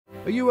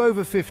Are you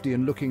over 50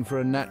 and looking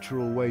for a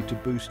natural way to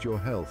boost your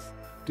health?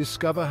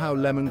 Discover how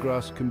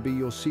lemongrass can be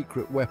your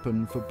secret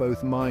weapon for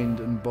both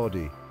mind and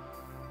body.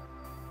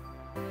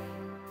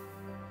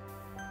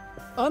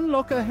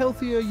 Unlock a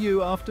healthier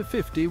you after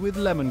 50 with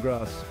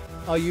lemongrass.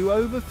 Are you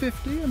over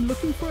 50 and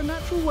looking for a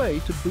natural way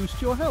to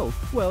boost your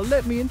health? Well,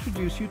 let me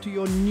introduce you to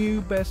your new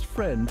best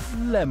friend,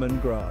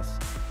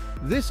 lemongrass.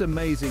 This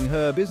amazing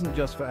herb isn't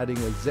just for adding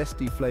a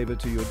zesty flavor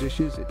to your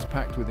dishes, it's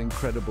packed with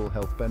incredible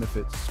health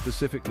benefits,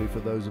 specifically for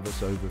those of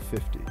us over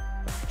 50.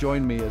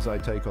 Join me as I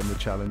take on the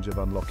challenge of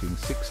unlocking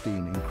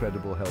 16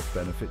 incredible health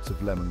benefits of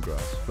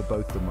lemongrass for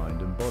both the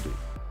mind and body.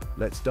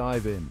 Let's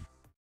dive in.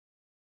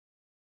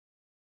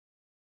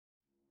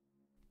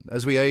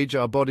 As we age,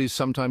 our bodies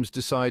sometimes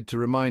decide to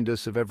remind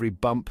us of every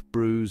bump,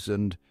 bruise,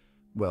 and,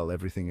 well,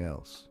 everything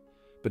else.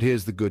 But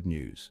here's the good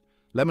news.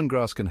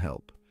 Lemongrass can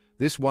help.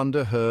 This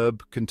wonder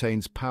herb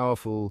contains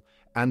powerful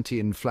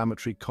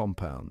anti-inflammatory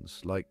compounds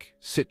like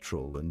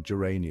citral and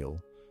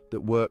geraniol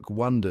that work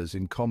wonders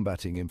in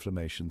combating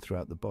inflammation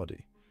throughout the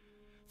body.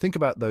 Think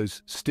about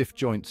those stiff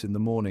joints in the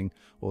morning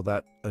or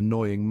that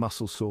annoying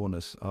muscle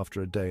soreness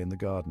after a day in the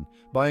garden.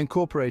 By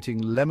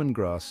incorporating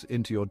lemongrass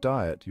into your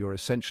diet, you're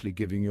essentially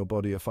giving your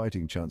body a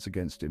fighting chance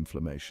against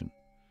inflammation.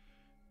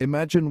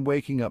 Imagine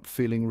waking up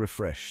feeling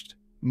refreshed,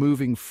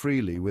 moving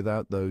freely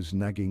without those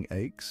nagging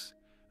aches,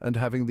 and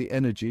having the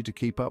energy to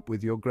keep up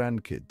with your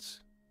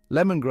grandkids.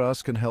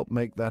 Lemongrass can help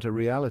make that a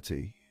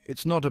reality.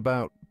 It's not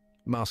about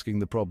masking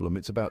the problem,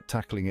 it's about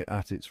tackling it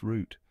at its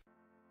root.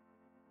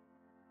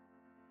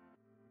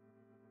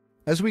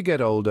 As we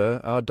get older,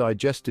 our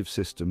digestive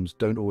systems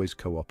don't always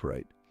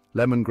cooperate.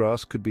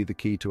 Lemongrass could be the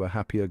key to a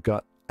happier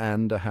gut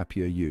and a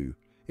happier you.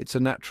 It's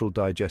a natural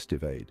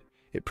digestive aid.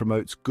 It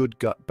promotes good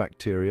gut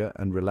bacteria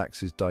and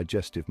relaxes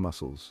digestive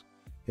muscles.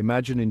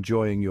 Imagine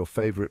enjoying your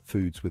favorite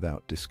foods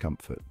without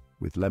discomfort.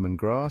 With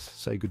lemongrass,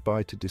 say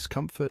goodbye to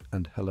discomfort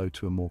and hello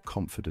to a more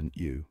confident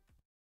you.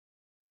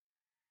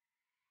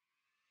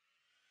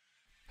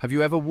 Have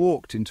you ever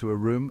walked into a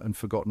room and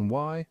forgotten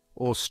why,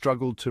 or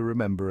struggled to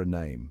remember a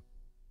name?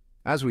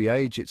 As we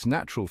age, it's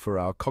natural for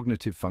our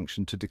cognitive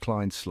function to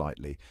decline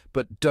slightly,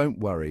 but don't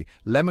worry,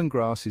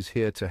 lemongrass is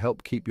here to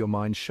help keep your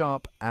mind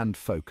sharp and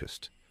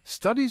focused.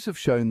 Studies have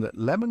shown that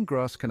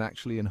lemongrass can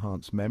actually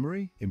enhance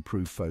memory,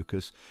 improve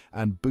focus,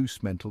 and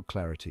boost mental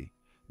clarity.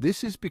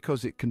 This is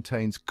because it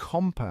contains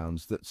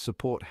compounds that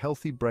support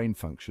healthy brain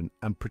function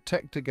and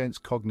protect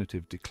against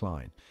cognitive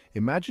decline.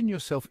 Imagine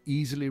yourself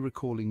easily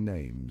recalling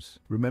names,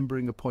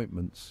 remembering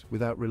appointments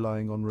without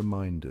relying on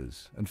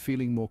reminders, and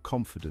feeling more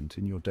confident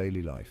in your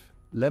daily life.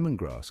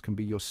 Lemongrass can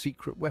be your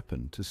secret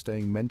weapon to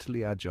staying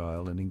mentally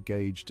agile and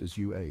engaged as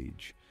you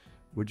age.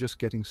 We're just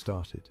getting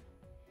started.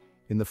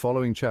 In the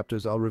following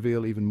chapters, I'll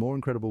reveal even more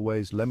incredible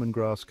ways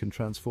lemongrass can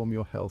transform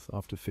your health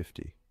after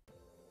 50.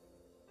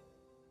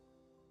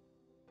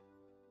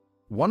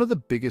 One of the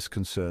biggest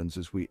concerns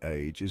as we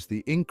age is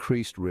the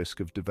increased risk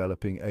of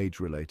developing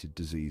age-related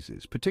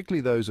diseases,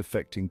 particularly those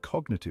affecting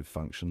cognitive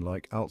function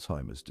like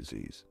Alzheimer's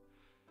disease.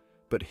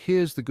 But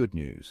here's the good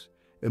news.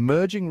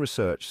 Emerging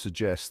research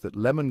suggests that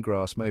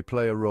lemongrass may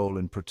play a role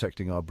in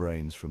protecting our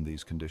brains from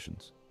these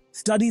conditions.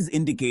 Studies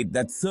indicate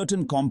that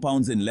certain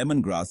compounds in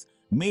lemongrass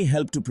may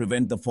help to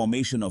prevent the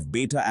formation of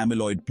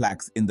beta-amyloid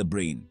plaques in the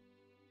brain.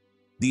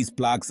 These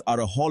plaques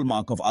are a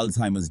hallmark of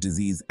Alzheimer's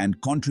disease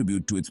and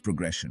contribute to its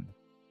progression.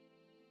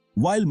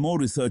 While more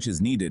research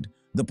is needed,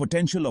 the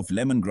potential of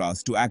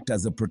lemongrass to act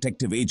as a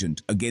protective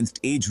agent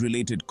against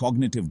age-related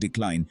cognitive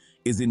decline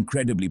is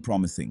incredibly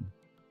promising.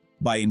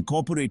 By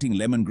incorporating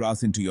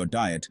lemongrass into your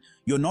diet,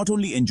 you're not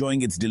only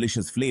enjoying its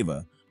delicious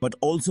flavor, but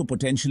also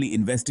potentially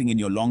investing in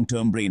your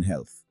long-term brain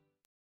health.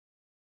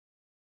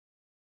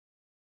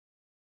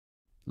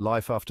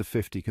 Life after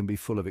 50 can be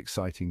full of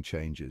exciting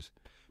changes,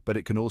 but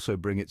it can also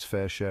bring its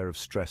fair share of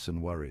stress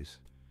and worries.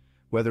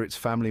 Whether it's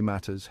family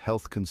matters,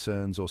 health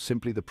concerns, or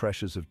simply the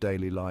pressures of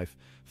daily life,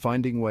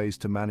 finding ways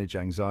to manage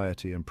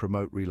anxiety and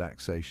promote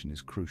relaxation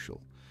is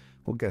crucial.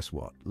 Well, guess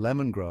what?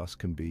 Lemongrass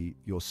can be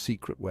your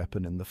secret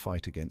weapon in the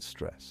fight against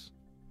stress.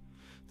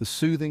 The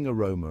soothing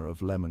aroma of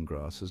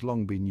lemongrass has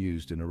long been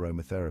used in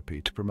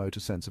aromatherapy to promote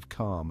a sense of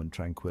calm and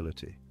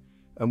tranquility.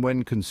 And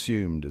when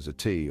consumed as a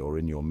tea or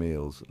in your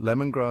meals,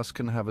 lemongrass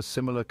can have a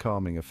similar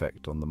calming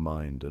effect on the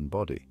mind and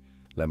body.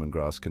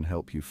 Lemongrass can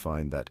help you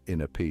find that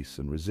inner peace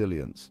and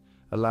resilience,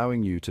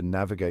 allowing you to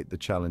navigate the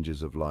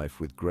challenges of life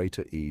with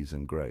greater ease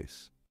and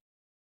grace.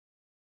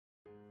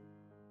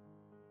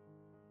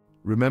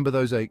 Remember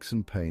those aches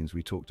and pains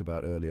we talked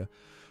about earlier?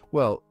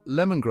 Well,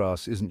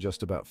 lemongrass isn't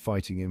just about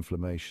fighting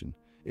inflammation.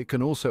 It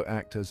can also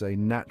act as a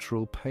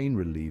natural pain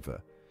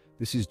reliever.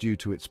 This is due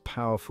to its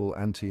powerful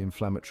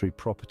anti-inflammatory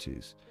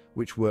properties,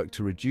 which work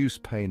to reduce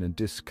pain and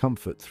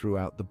discomfort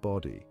throughout the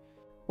body.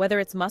 Whether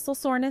it's muscle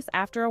soreness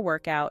after a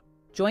workout,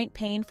 joint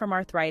pain from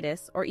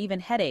arthritis, or even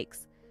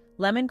headaches,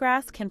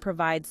 lemongrass can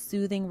provide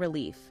soothing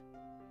relief.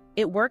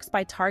 It works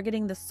by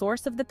targeting the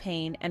source of the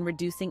pain and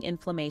reducing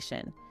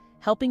inflammation,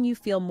 helping you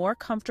feel more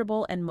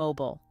comfortable and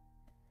mobile.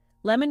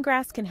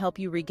 Lemongrass can help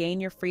you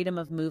regain your freedom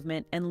of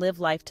movement and live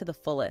life to the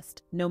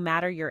fullest, no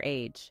matter your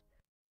age.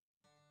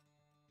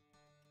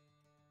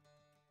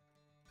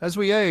 As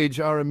we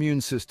age, our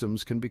immune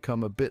systems can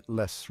become a bit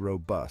less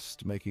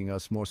robust, making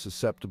us more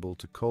susceptible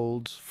to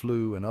colds,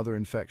 flu, and other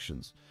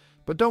infections.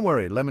 But don't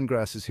worry,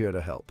 lemongrass is here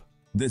to help.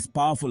 This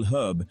powerful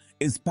herb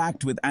is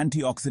packed with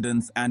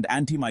antioxidants and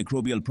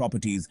antimicrobial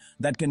properties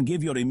that can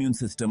give your immune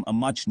system a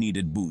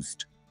much-needed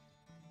boost.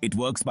 It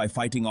works by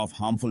fighting off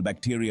harmful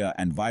bacteria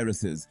and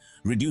viruses,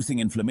 reducing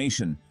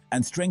inflammation,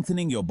 and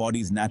strengthening your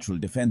body's natural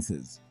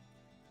defenses.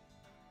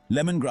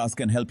 Lemongrass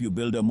can help you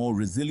build a more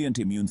resilient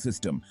immune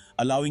system,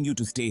 allowing you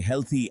to stay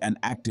healthy and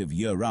active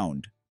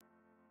year-round.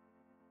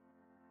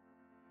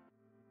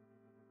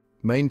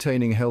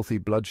 Maintaining healthy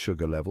blood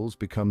sugar levels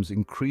becomes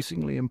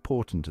increasingly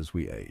important as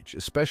we age,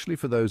 especially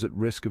for those at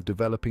risk of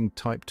developing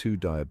type 2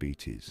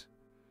 diabetes.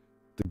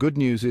 The good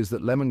news is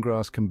that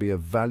lemongrass can be a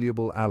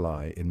valuable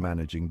ally in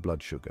managing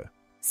blood sugar.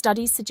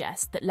 Studies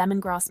suggest that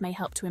lemongrass may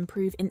help to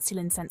improve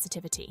insulin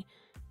sensitivity,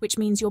 which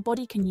means your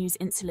body can use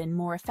insulin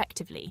more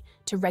effectively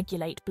to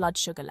regulate blood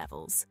sugar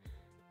levels.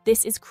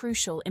 This is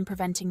crucial in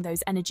preventing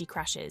those energy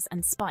crashes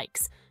and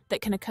spikes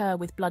that can occur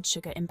with blood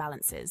sugar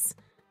imbalances.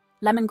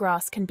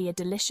 Lemongrass can be a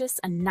delicious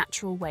and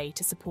natural way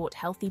to support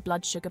healthy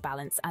blood sugar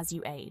balance as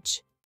you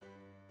age.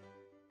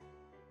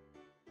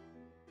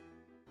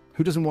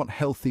 Who doesn't want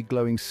healthy,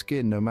 glowing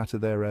skin no matter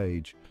their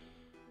age?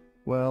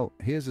 Well,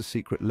 here's a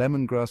secret.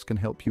 Lemongrass can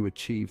help you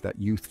achieve that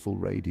youthful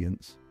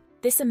radiance.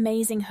 This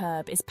amazing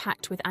herb is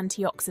packed with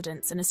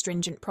antioxidants and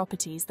astringent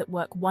properties that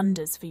work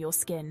wonders for your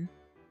skin.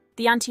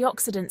 The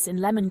antioxidants in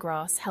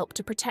lemongrass help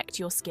to protect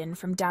your skin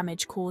from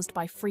damage caused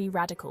by free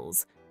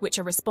radicals, which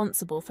are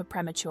responsible for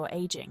premature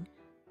aging.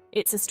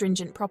 Its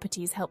astringent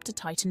properties help to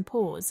tighten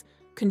pores,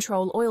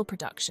 control oil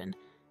production,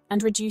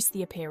 and reduce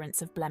the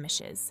appearance of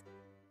blemishes.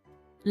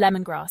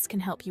 Lemongrass can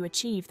help you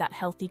achieve that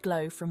healthy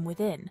glow from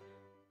within,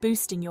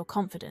 boosting your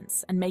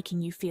confidence and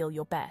making you feel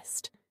your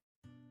best.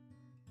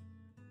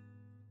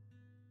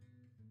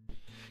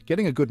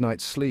 Getting a good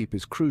night's sleep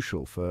is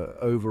crucial for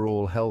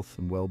overall health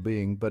and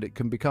well-being, but it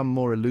can become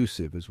more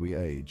elusive as we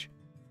age.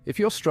 If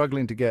you're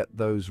struggling to get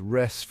those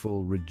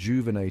restful,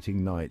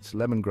 rejuvenating nights,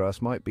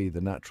 lemongrass might be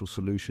the natural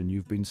solution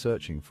you've been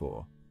searching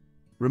for.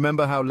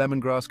 Remember how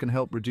lemongrass can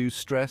help reduce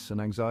stress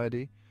and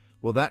anxiety?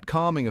 Well, that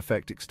calming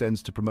effect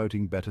extends to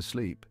promoting better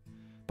sleep.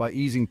 By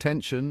easing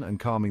tension and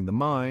calming the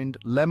mind,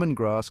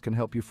 lemongrass can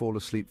help you fall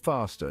asleep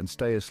faster and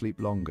stay asleep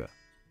longer.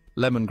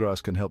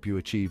 Lemongrass can help you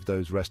achieve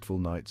those restful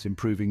nights,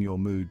 improving your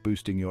mood,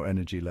 boosting your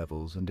energy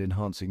levels, and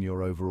enhancing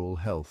your overall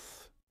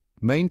health.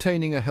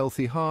 Maintaining a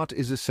healthy heart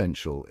is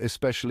essential,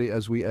 especially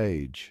as we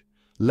age.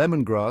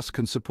 Lemongrass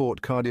can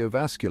support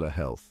cardiovascular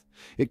health.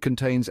 It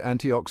contains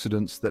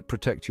antioxidants that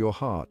protect your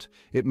heart.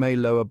 It may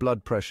lower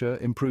blood pressure,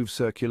 improve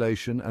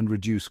circulation, and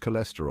reduce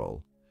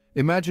cholesterol.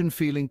 Imagine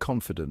feeling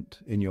confident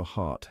in your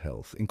heart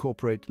health.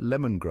 Incorporate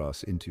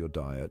lemongrass into your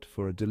diet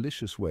for a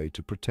delicious way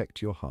to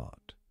protect your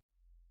heart.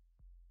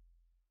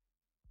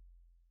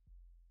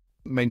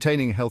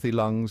 Maintaining healthy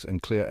lungs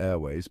and clear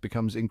airways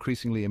becomes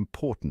increasingly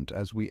important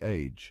as we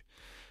age.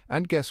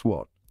 And guess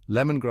what?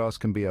 Lemongrass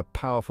can be a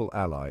powerful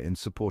ally in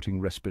supporting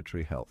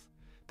respiratory health.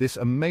 This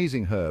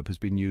amazing herb has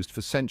been used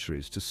for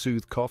centuries to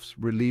soothe coughs,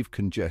 relieve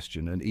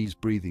congestion, and ease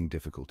breathing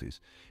difficulties.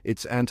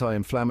 Its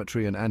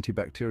anti-inflammatory and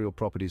antibacterial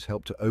properties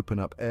help to open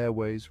up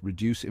airways,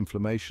 reduce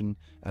inflammation,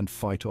 and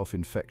fight off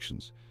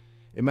infections.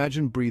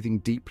 Imagine breathing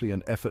deeply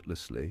and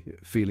effortlessly,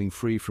 feeling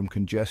free from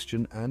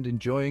congestion, and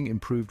enjoying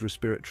improved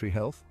respiratory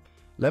health.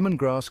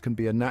 Lemongrass can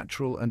be a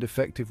natural and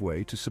effective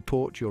way to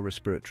support your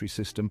respiratory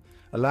system,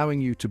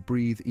 allowing you to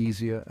breathe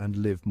easier and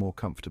live more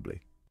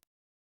comfortably.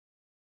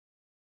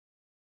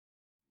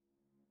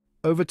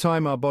 Over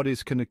time, our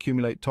bodies can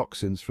accumulate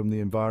toxins from the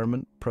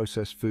environment,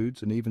 processed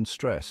foods, and even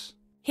stress.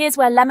 Here's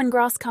where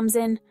lemongrass comes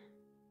in.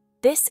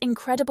 This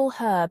incredible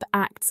herb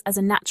acts as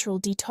a natural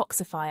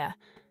detoxifier,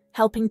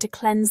 helping to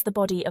cleanse the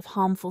body of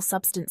harmful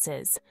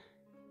substances.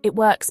 It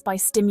works by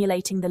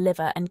stimulating the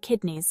liver and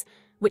kidneys,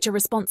 which are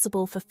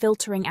responsible for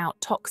filtering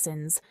out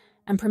toxins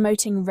and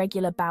promoting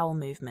regular bowel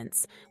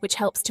movements, which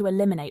helps to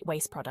eliminate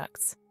waste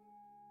products.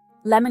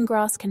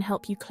 Lemongrass can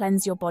help you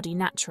cleanse your body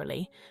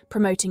naturally,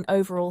 promoting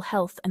overall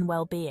health and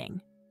well-being.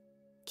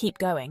 Keep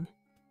going.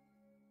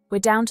 We're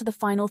down to the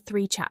final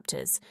 3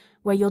 chapters,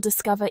 where you'll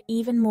discover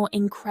even more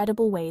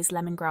incredible ways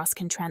lemongrass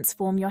can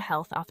transform your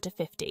health after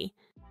 50.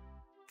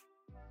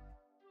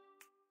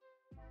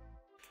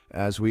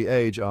 As we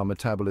age, our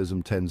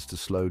metabolism tends to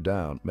slow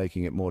down,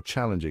 making it more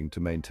challenging to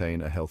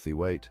maintain a healthy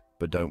weight.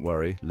 But don't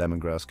worry,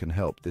 lemongrass can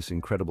help. This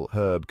incredible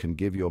herb can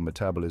give your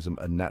metabolism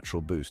a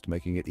natural boost,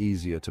 making it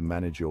easier to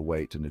manage your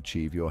weight and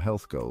achieve your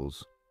health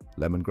goals.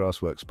 Lemongrass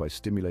works by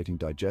stimulating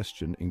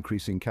digestion,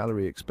 increasing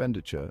calorie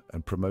expenditure,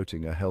 and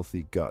promoting a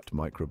healthy gut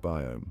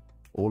microbiome,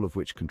 all of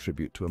which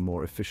contribute to a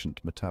more efficient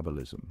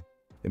metabolism.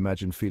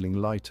 Imagine feeling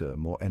lighter,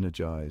 more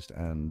energized,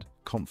 and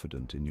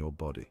confident in your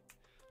body.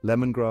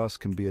 Lemongrass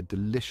can be a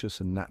delicious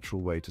and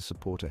natural way to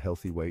support a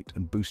healthy weight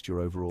and boost your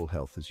overall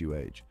health as you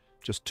age.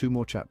 Just 2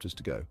 more chapters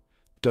to go.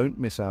 Don't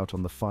miss out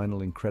on the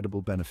final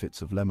incredible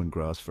benefits of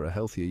lemongrass for a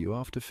healthier you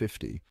after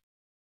 50.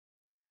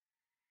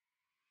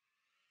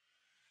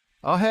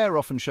 Our hair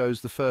often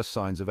shows the first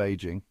signs of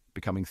aging,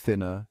 becoming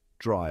thinner,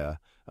 drier,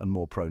 and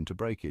more prone to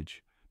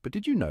breakage. But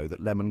did you know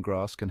that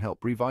lemongrass can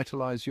help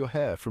revitalize your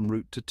hair from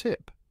root to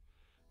tip?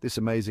 This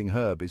amazing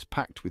herb is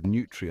packed with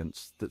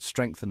nutrients that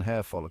strengthen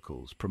hair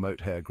follicles,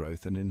 promote hair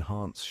growth, and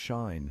enhance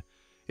shine.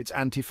 Its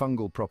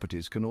antifungal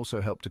properties can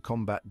also help to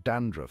combat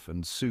dandruff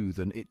and soothe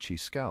an itchy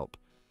scalp.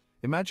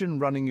 Imagine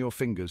running your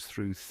fingers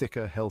through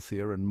thicker,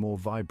 healthier, and more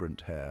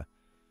vibrant hair.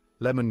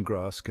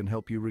 Lemongrass can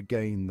help you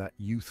regain that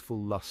youthful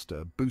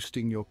luster,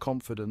 boosting your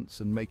confidence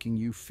and making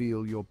you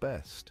feel your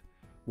best.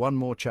 One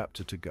more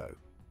chapter to go.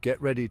 Get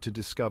ready to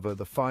discover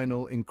the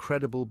final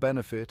incredible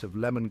benefit of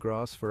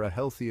lemongrass for a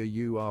healthier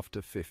you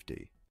after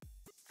 50.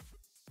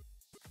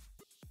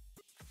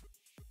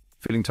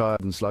 Feeling tired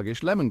and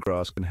sluggish?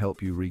 Lemongrass can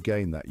help you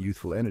regain that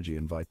youthful energy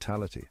and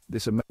vitality.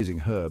 This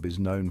amazing herb is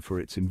known for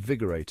its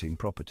invigorating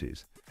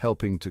properties,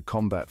 helping to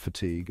combat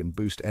fatigue and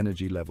boost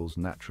energy levels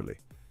naturally.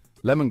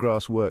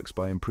 Lemongrass works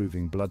by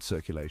improving blood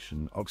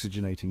circulation,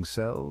 oxygenating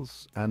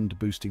cells, and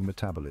boosting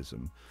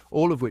metabolism,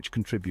 all of which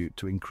contribute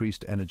to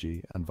increased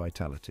energy and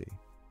vitality.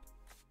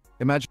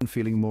 Imagine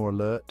feeling more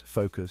alert,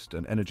 focused,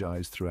 and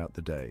energized throughout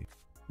the day,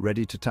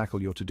 ready to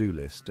tackle your to-do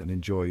list and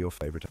enjoy your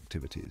favorite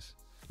activities.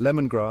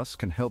 Lemongrass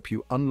can help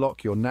you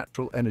unlock your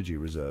natural energy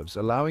reserves,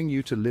 allowing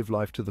you to live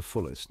life to the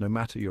fullest, no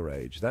matter your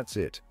age. That's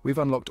it. We've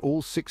unlocked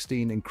all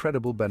 16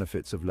 incredible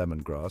benefits of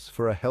lemongrass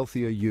for a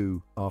healthier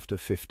you after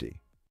 50.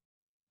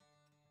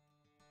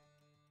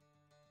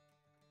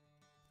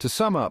 To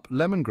sum up,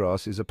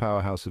 lemongrass is a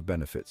powerhouse of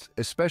benefits,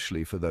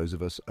 especially for those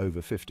of us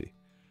over 50.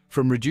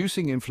 From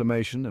reducing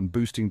inflammation and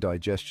boosting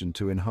digestion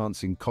to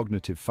enhancing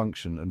cognitive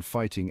function and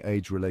fighting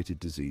age-related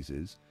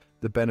diseases,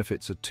 the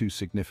benefits are too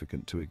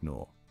significant to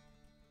ignore.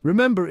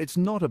 Remember, it's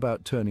not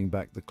about turning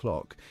back the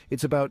clock.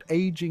 It's about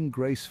aging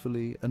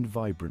gracefully and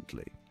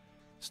vibrantly.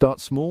 Start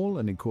small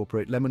and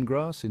incorporate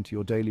lemongrass into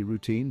your daily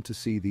routine to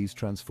see these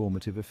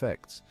transformative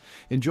effects.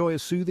 Enjoy a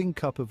soothing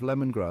cup of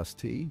lemongrass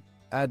tea,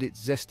 add its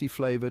zesty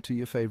flavor to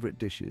your favorite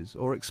dishes,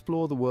 or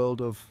explore the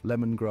world of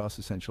lemongrass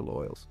essential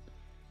oils.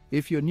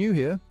 If you're new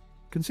here,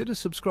 consider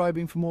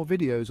subscribing for more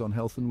videos on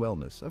health and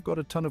wellness. I've got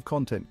a ton of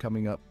content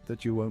coming up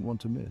that you won't want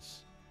to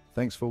miss.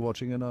 Thanks for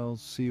watching, and I'll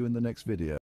see you in the next video.